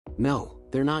No,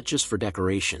 they're not just for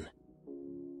decoration.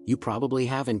 You probably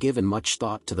haven't given much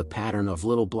thought to the pattern of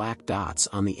little black dots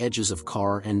on the edges of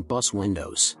car and bus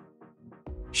windows.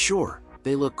 Sure,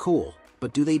 they look cool,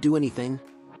 but do they do anything?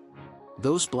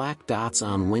 Those black dots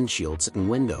on windshields and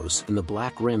windows and the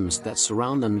black rims that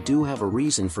surround them do have a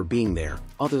reason for being there,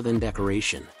 other than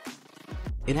decoration.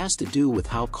 It has to do with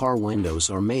how car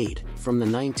windows are made. From the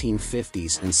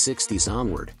 1950s and 60s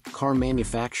onward, car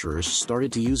manufacturers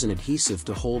started to use an adhesive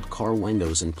to hold car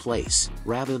windows in place,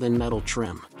 rather than metal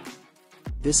trim.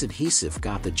 This adhesive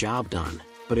got the job done,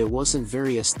 but it wasn't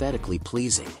very aesthetically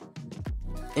pleasing.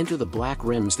 Enter the black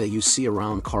rims that you see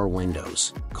around car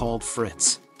windows, called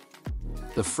frits.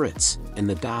 The frits, and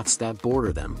the dots that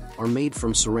border them, are made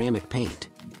from ceramic paint.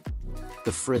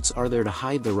 The frits are there to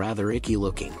hide the rather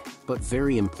icky-looking, but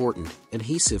very important,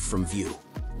 adhesive from view.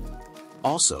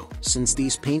 Also, since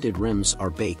these painted rims are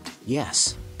baked,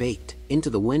 yes, baked, into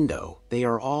the window, they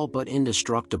are all but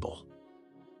indestructible.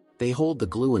 They hold the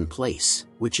glue in place,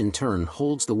 which in turn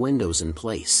holds the windows in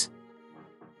place.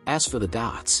 As for the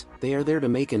dots, they are there to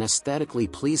make an aesthetically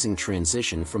pleasing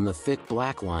transition from the thick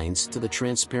black lines to the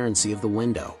transparency of the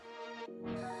window.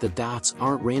 The dots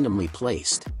aren't randomly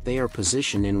placed, they are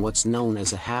positioned in what's known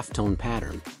as a halftone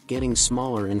pattern, getting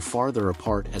smaller and farther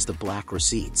apart as the black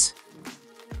recedes.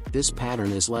 This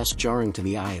pattern is less jarring to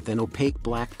the eye than opaque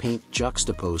black paint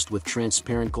juxtaposed with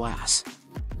transparent glass.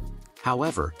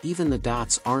 However, even the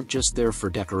dots aren't just there for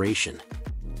decoration.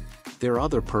 Their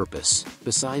other purpose,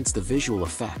 besides the visual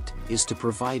effect, is to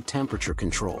provide temperature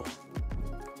control.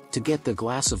 To get the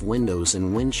glass of windows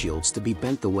and windshields to be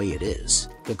bent the way it is,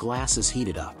 the glass is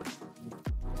heated up.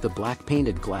 The black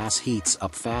painted glass heats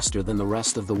up faster than the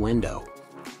rest of the window.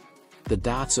 The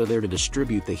dots are there to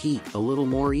distribute the heat a little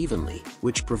more evenly,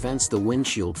 which prevents the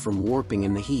windshield from warping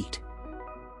in the heat.